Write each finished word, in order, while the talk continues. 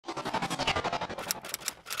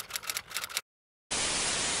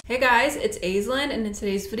Hey guys, it's Aislinn, and in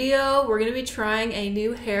today's video, we're going to be trying a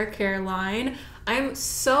new hair care line. I'm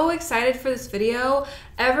so excited for this video.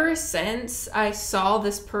 Ever since I saw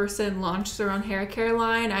this person launch their own hair care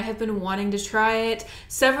line, I have been wanting to try it.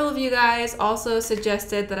 Several of you guys also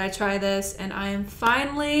suggested that I try this, and I am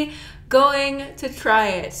finally going to try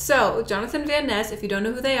it. So Jonathan Van Ness, if you don't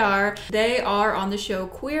know who they are on the show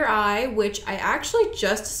Queer Eye, which I actually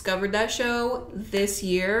just discovered that show this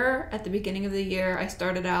year. At the beginning of the year, I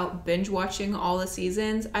started out binge watching all the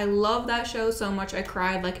seasons. I love that show so much. I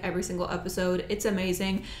cried like every single episode. It's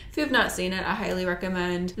amazing. If you have not seen it, I highly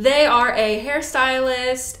recommend. They are a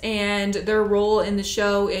hairstylist, and their role in the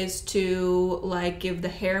show is to like give the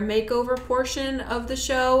hair makeover portion of the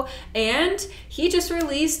show, and he just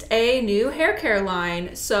released a new hair care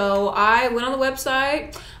line. So I went on the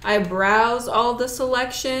website, I browsed all the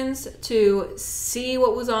selections to see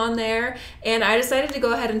what was on there, and I decided to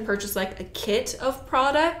go ahead and purchase like a kit of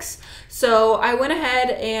products. So I went ahead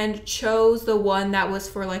and chose the one that was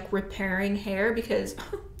for like repairing hair, because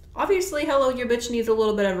obviously, hello, your bitch needs a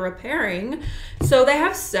little bit of repairing. So they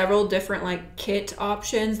have several different like kit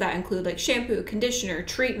options that include like shampoo, conditioner,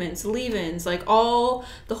 treatments, leave-ins, like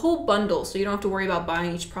the whole bundle. So you don't have to worry about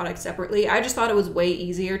buying each product separately. I just thought it was way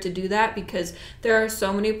easier to do that because there are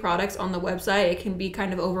so many products on the website. It can be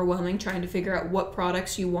kind of overwhelming trying to figure out what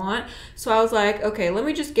products you want. So I was like, okay, let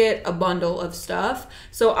me just get a bundle of stuff.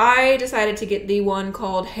 So I decided to get the one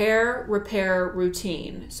called Hair Repair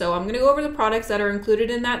Routine. So I'm gonna go over the products that are included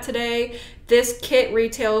in that today. This kit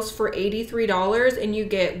retails for $83, and you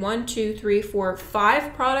get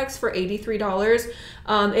 5 products for $83.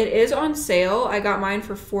 It is on sale. I got mine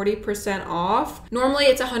for 40% off. Normally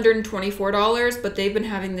it's $124, but they've been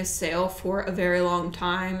having this sale for a very long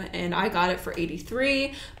time, and I got it for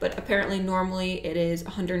 $83, but apparently normally it is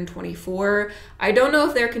 $124. I don't know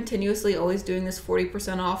if they're continuously always doing this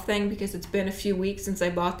 40% off thing, because it's been a few weeks since I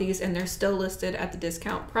bought these and they're still listed at the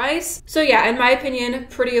discount price. So yeah, in my opinion,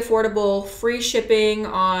 pretty affordable. Free shipping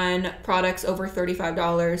on products over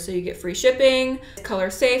 $35. So you get free shipping, color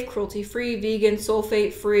safe, cruelty free, vegan,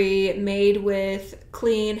 sulfate free, made with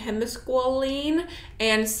clean hemisqualane,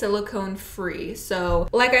 and silicone free. So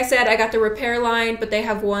like I said, I got the repair line, but they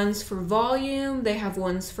have ones for volume, they have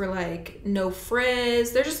ones for like no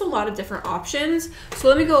frizz. There's just a lot of different options. So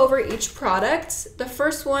let me go over each product. The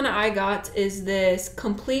first one I got is this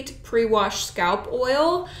complete pre-wash scalp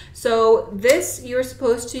oil. So this you're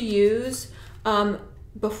supposed to use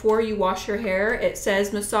before you wash your hair. It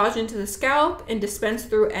says massage into the scalp and dispense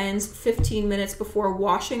through ends 15 minutes before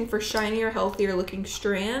washing for shinier, healthier looking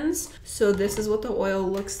strands. So this is what the oil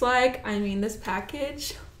looks like. I mean, this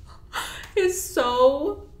package is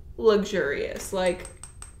so luxurious. Like,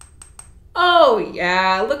 oh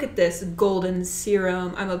yeah, look at this golden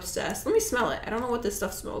serum. I'm obsessed. Let me smell it. I don't know what this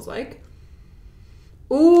stuff smells like.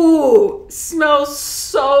 Ooh, smells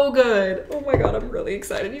so good. Oh my God, I'm really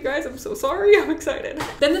excited, you guys. I'm so sorry, I'm excited.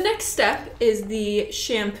 Then the next step is the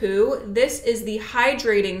shampoo. This is the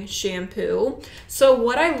hydrating shampoo. So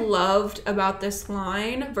what I loved about this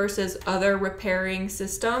line versus other repairing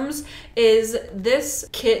systems is this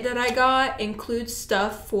kit that I got includes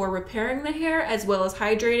stuff for repairing the hair as well as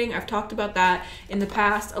hydrating. I've talked about that in the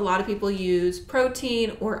past. A lot of people use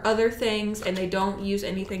protein or other things, and they don't use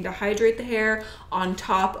anything to hydrate the hair on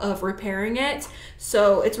top of repairing it.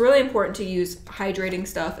 So it's really important to use hydrating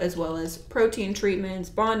stuff as well as protein treatments,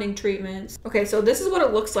 bonding treatments. Okay, so this is what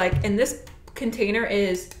it looks like, and this container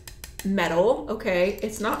is metal. Okay,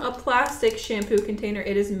 it's not a plastic shampoo container,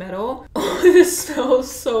 it is metal. Oh, this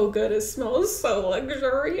smells so good. It smells so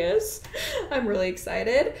luxurious. I'm really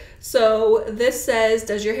excited. So this says,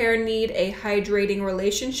 does your hair need a hydrating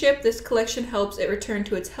relationship? This collection helps it return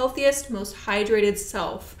to its healthiest, most hydrated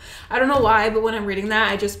self. I don't know why, but when I'm reading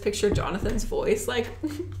that, I just picture Jonathan's voice like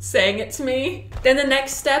saying it to me. Then the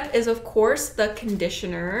next step is, of course, the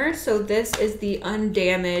conditioner. So this is the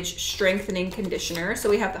undamaged strengthening conditioner. So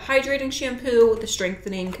we have the hydrating shampoo, the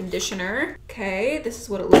strengthening conditioner. Okay, this is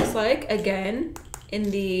what it looks like, again,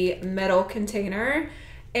 in the metal container.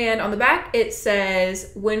 And on the back, it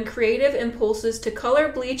says, when creative impulses to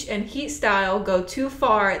color, bleach, and heat style go too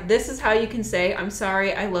far, this is how you can say, I'm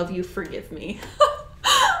sorry, I love you, forgive me.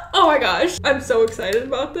 Oh my gosh, I'm so excited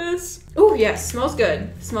about this. Oh yes, smells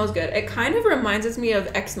good, smells good. It kind of reminds me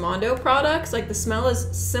of Mondo products. Like the smell is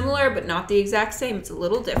similar, but not the exact same. It's a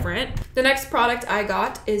little different. The next product I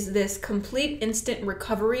got is this Complete Instant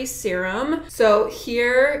Recovery Serum. So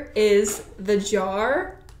here is the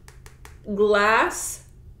jar, glass,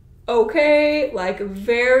 okay, like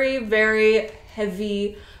very, very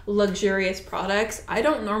heavy luxurious products. I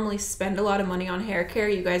don't normally spend a lot of money on hair care.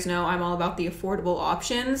 You guys know I'm all about the affordable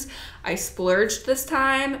options. I splurged this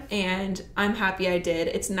time and I'm happy I did.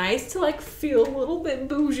 It's nice to like feel a little bit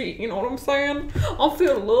bougie, you know what I'm saying? I'll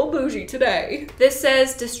feel a little bougie today. This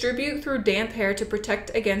says distribute through damp hair to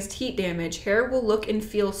protect against heat damage. Hair will look and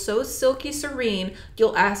feel so silky serene,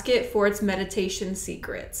 you'll ask it for its meditation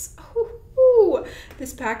secrets. Ooh,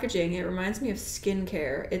 this packaging, it reminds me of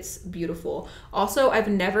skincare. It's beautiful. Also, I've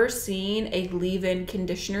never seen a leave-in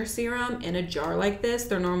conditioner serum in a jar like this.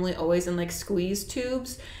 They're normally always in like squeeze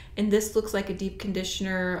tubes. And this looks like a deep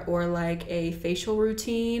conditioner or like a facial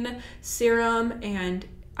routine serum, and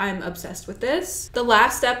I'm obsessed with this. The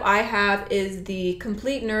last step I have is the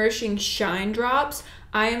Complete Nourishing Shine Drops.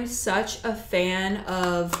 I am such a fan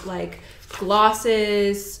of like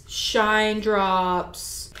glosses, shine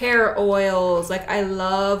drops, hair oils. Like I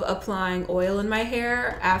love applying oil in my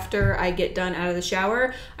hair after I get done out of the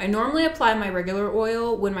shower. I normally apply my regular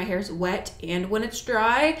oil when my hair's wet and when it's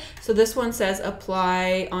dry. So this one says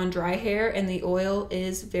apply on dry hair, and the oil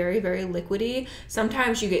is very, very liquidy.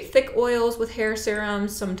 Sometimes you get thick oils with hair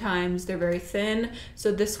serums, sometimes they're very thin.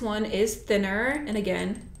 So this one is thinner, and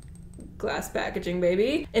again, glass packaging,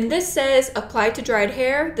 baby. And this says apply to dried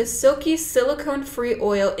hair. The silky silicone-free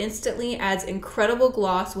oil instantly adds incredible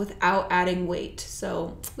gloss without adding weight.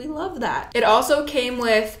 So we love that. It also came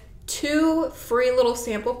with 2 free little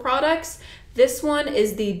sample products. This one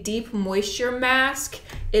is the Deep Moisture Mask.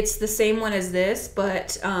 It's the same one as this,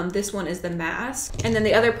 but this one is the mask. And then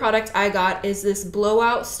the other product I got is this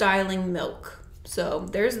Blowout Styling Milk. So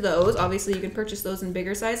there's those. Obviously you can purchase those in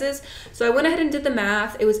bigger sizes. So I went ahead and did the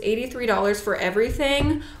math. It was $83 for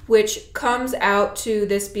everything, which comes out to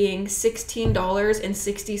this being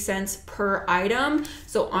 $16.60 per item.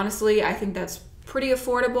 So honestly, I think that's pretty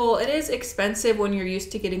affordable. It is expensive when you're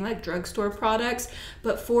used to getting like drugstore products,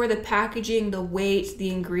 but for the packaging, the weight, the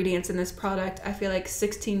ingredients in this product, I feel like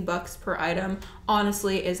 16 bucks per item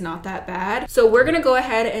honestly is not that bad. So we're gonna go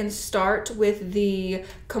ahead and start with the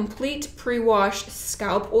Complete Pre-Wash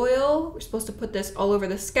Scalp Oil. We're supposed to put this all over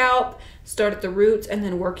the scalp, start at the roots, and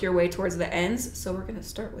then work your way towards the ends. So we're gonna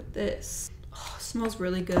start with this. Oh, it smells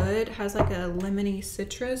really good. It has like a lemony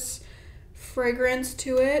citrus fragrance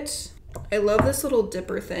to it. I love this little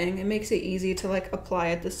dipper thing. It makes it easy to like apply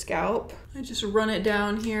at the scalp. I just run it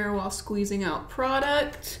down here while squeezing out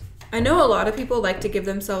product. I know a lot of people like to give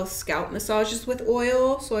themselves scalp massages with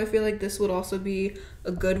oil, so I feel like this would also be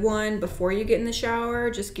a good one before you get in the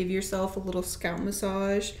shower. Just give yourself a little scalp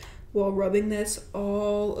massage while rubbing this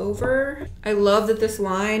all over. I love that this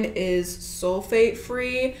line is sulfate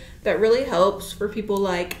free. That really helps for people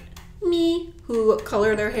like me who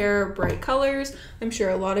color their hair bright colors. I'm sure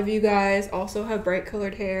a lot of you guys also have bright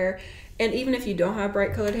colored hair, and even if you don't have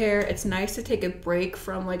bright colored hair, it's nice to take a break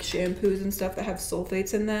from like shampoos and stuff that have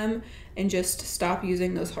sulfates in them and just stop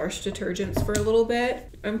using those harsh detergents for a little bit.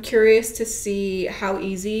 I'm curious to see how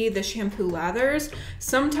easy the shampoo lathers.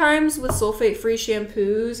 Sometimes with sulfate-free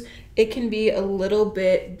shampoos, it can be a little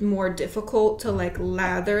bit more difficult to like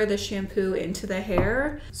lather the shampoo into the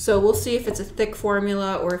hair. So we'll see if it's a thick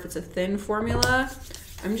formula or if it's a thin formula.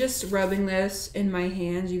 I'm just rubbing this in my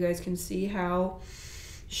hands. You guys can see how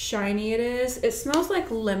shiny it is. It smells like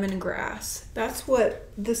lemongrass. That's what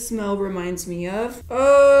the smell reminds me of.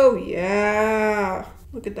 Oh yeah.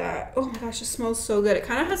 Look at that. Oh my gosh, it smells so good. It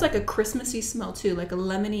kind of has like a Christmassy smell too, like a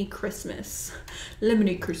lemony Christmas.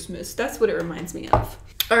 Lemony Christmas. That's what it reminds me of.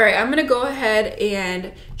 All right, I'm gonna go ahead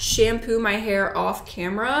and shampoo my hair off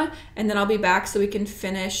camera, and then I'll be back so we can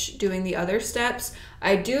finish doing the other steps.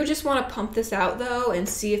 I do just wanna pump this out though and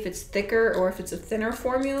see if it's thicker or if it's a thinner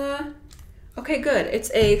formula. Okay, good.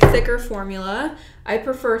 It's a thicker formula. I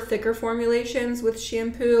prefer thicker formulations with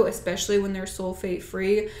shampoo, especially when they're sulfate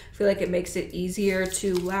free. I feel like it makes it easier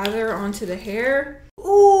to lather onto the hair.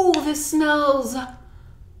 Ooh, this smells,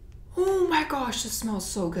 oh my gosh, this smells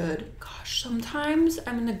so good. Gosh, sometimes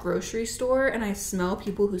I'm in the grocery store and I smell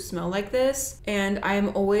people who smell like this, and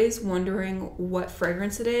I'm always wondering what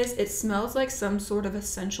fragrance it is. It smells like some sort of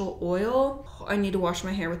essential oil. I need to wash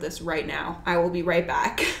my hair with this right now. I will be right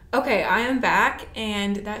back. Okay, I am back,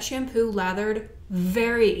 and that shampoo lathered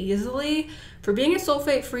very easily. For being a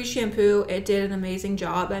sulfate-free shampoo, it did an amazing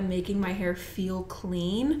job at making my hair feel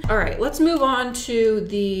clean. All right, let's move on to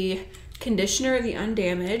the conditioner, the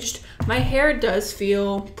Undamaged. My hair does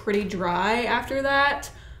feel pretty dry after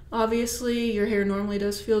that. Obviously, your hair normally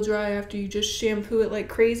does feel dry after you just shampoo it like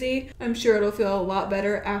crazy. I'm sure it'll feel a lot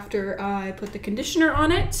better after I put the conditioner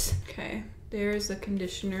on it. Okay, There's the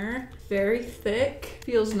conditioner. Very thick,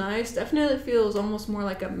 feels nice. Definitely feels almost more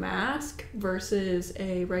like a mask versus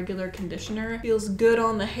a regular conditioner. Feels good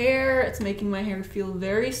on the hair. It's making my hair feel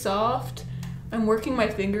very soft. I'm working my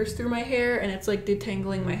fingers through my hair and it's like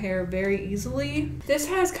detangling my hair very easily. This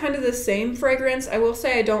has kind of the same fragrance. I will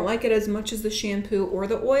say I don't like it as much as the shampoo or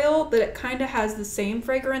the oil, but it kind of has the same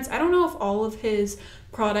fragrance. I don't know if all of his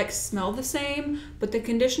products smell the same, but the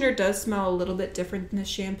conditioner does smell a little bit different than the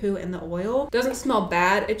shampoo and the oil. It doesn't smell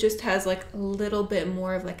bad, it just has like a little bit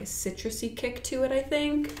more of like a citrusy kick to it, I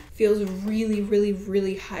think. Feels really, really,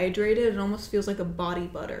 really hydrated. It almost feels like a body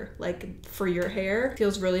butter, like for your hair.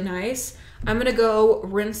 Feels really nice. I'm gonna go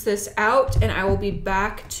rinse this out and I will be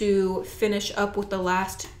back to finish up with the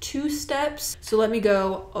last 2 steps. So let me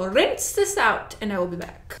go rinse this out and I will be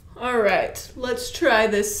back. All right, let's try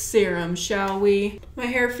this serum, shall we? My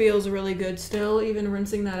hair feels really good still, even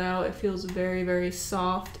rinsing that out. It feels very, very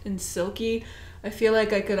soft and silky. I feel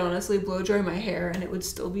like I could honestly blow dry my hair and it would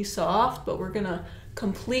still be soft, but we're gonna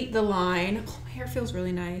complete the line. Oh, my hair feels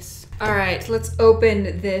really nice. All right, let's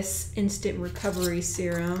open this Instant Recovery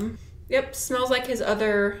Serum. Yep, smells like his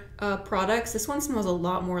other products. This one smells a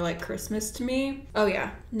lot more like Christmas to me. Oh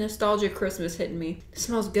yeah, nostalgia Christmas hitting me. It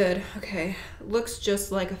smells good. Okay, looks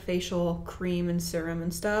just like a facial cream and serum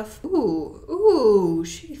and stuff. Ooh,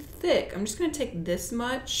 she's thick. I'm just gonna take this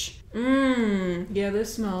much. Yeah,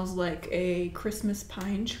 this smells like a Christmas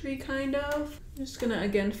pine tree kind of. I'm just gonna,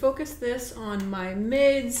 again, focus this on my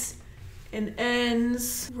mids and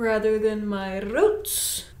ends rather than my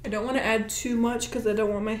roots. I don't want to add too much because I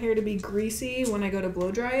don't want my hair to be greasy when I go to blow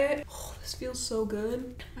dry it. Oh, this feels so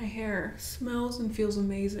good. My hair smells and feels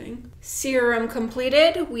amazing. Serum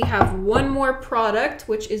completed. We have one more product,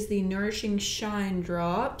 which is the Nourishing Shine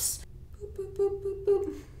Drops. Boop, boop, boop,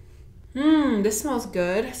 boop, boop. This smells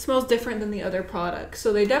good. It smells different than the other products.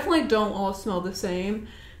 So they definitely don't all smell the same.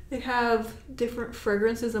 They have different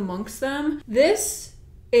fragrances amongst them. This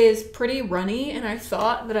is pretty runny and I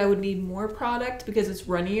thought that I would need more product because it's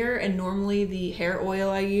runnier and normally the hair oil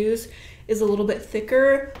I use is a little bit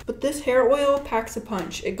thicker, but this hair oil packs a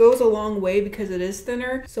punch. It goes a long way because it is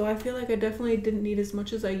thinner, so I feel like I definitely didn't need as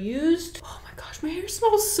much as I used. Oh my gosh, my hair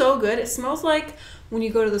smells so good. It smells like when you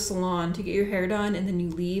go to the salon to get your hair done and then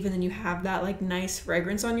you leave and then you have that like nice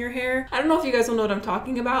fragrance on your hair. I don't know if you guys will know what I'm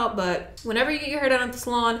talking about, but whenever you get your hair done at the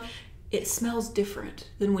salon, it smells different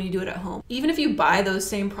than when you do it at home. Even if you buy those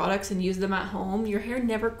same products and use them at home, your hair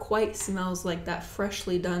never quite smells like that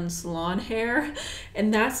freshly done salon hair.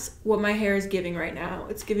 And that's what my hair is giving right now.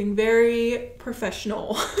 It's giving very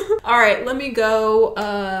professional. All right, let me go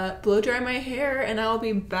blow dry my hair and I'll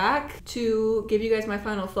be back to give you guys my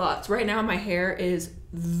final thoughts. Right now, my hair is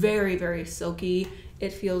very, very silky.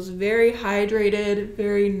 It feels very hydrated,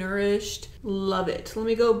 very nourished. Love it. Let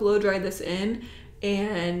me go blow dry this in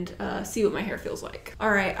and see what my hair feels like.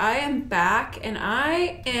 All right, I am back and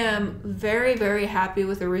I am very, very happy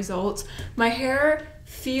with the results. My hair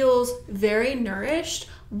feels very nourished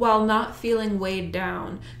while not feeling weighed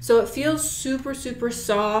down. So it feels super, super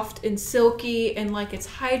soft and silky and like it's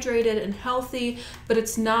hydrated and healthy, but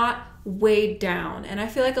it's not weighed down. And I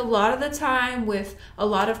feel like a lot of the time with a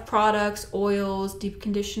lot of products, oils, deep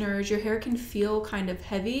conditioners, your hair can feel kind of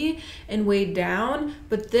heavy and weighed down,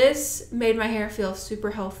 but this made my hair feel super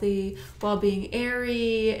healthy while being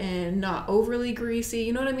airy and not overly greasy.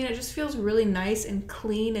 You know what I mean? It just feels really nice and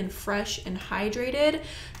clean and fresh and hydrated.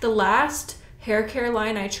 The last hair care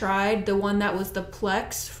line I tried, the one that was the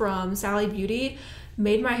Plex from Sally Beauty,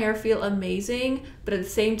 made my hair feel amazing, but at the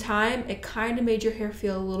same time, it kind of made your hair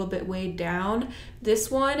feel a little bit weighed down. This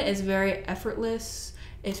one is very effortless.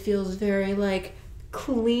 It feels very like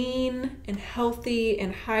clean and healthy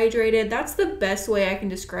and hydrated. That's the best way I can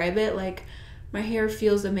describe it. Like my hair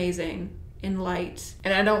feels amazing and light,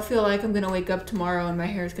 and I don't feel like I'm gonna wake up tomorrow and my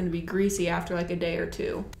hair is gonna be greasy after like a day or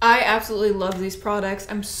two. I absolutely love these products.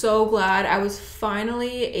 I'm so glad I was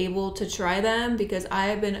finally able to try them because I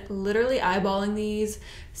have been literally eyeballing these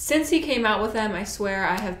since he came out with them. I swear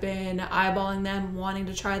I have been eyeballing them, wanting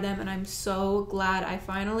to try them, and I'm so glad I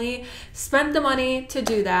finally spent the money to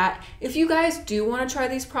do that. If you guys do want to try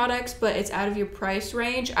these products but it's out of your price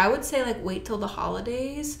range, I would say like wait till the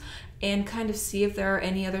holidays and kind of see if there are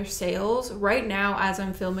any other sales. Right now, as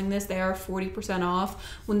I'm filming this, they are 40% off.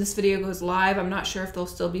 When this video goes live, I'm not sure if they'll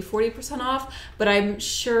still be 40% off, but I'm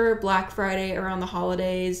sure Black Friday around the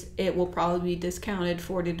holidays, it will probably be discounted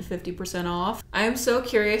 40 to 50% off. I am so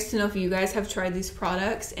curious to know if you guys have tried these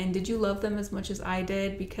products and did you love them as much as I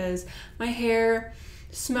did, because my hair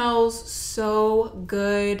Smells so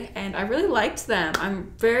good, and I really liked them.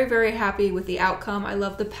 I'm very, very happy with the outcome. I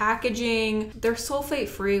love the packaging. They're sulfate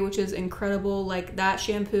free, which is incredible. Like, that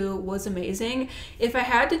shampoo was amazing. If I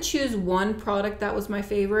had to choose one product that was my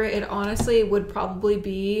favorite, it honestly would probably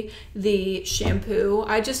be the shampoo.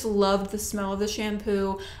 I just loved the smell of the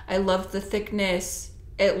shampoo. I loved the thickness.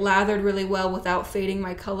 It lathered really well without fading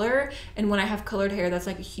my color, and when I have colored hair, that's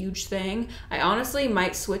like a huge thing. I honestly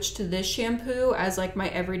might switch to this shampoo as like my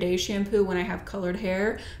everyday shampoo when I have colored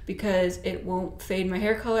hair, because it won't fade my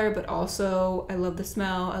hair color, but also I love the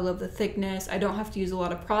smell, I love the thickness. I don't have to use a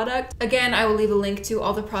lot of product. Again, I will leave a link to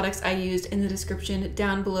all the products I used in the description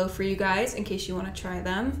down below for you guys in case you want to try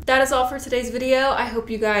them. That is all for today's video. I hope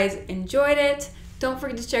you guys enjoyed it. Don't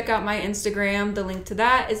forget to check out my Instagram. The link to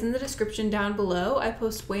that is in the description down below. I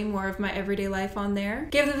post way more of my everyday life on there.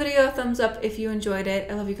 Give the video a thumbs up if you enjoyed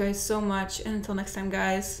it. I love you guys so much. And until next time,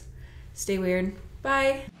 guys, stay weird.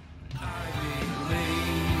 Bye.